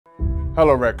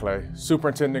Hello, Red Clay.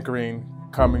 Superintendent Green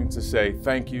coming to say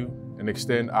thank you and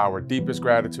extend our deepest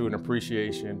gratitude and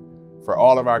appreciation for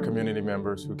all of our community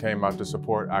members who came out to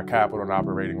support our capital and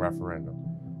operating referendum.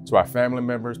 To our family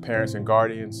members, parents, and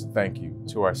guardians, thank you.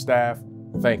 To our staff,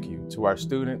 thank you. To our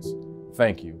students,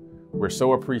 thank you. We're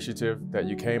so appreciative that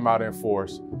you came out in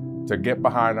force to get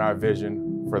behind our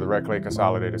vision for the Red Clay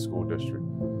Consolidated School District.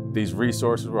 These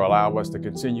resources will allow us to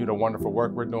continue the wonderful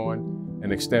work we're doing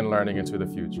and extend learning into the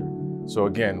future. So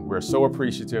again, we're so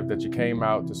appreciative that you came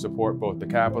out to support both the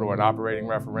capital and operating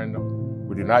referendum.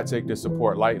 We do not take this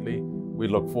support lightly. We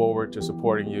look forward to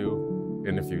supporting you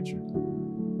in the future.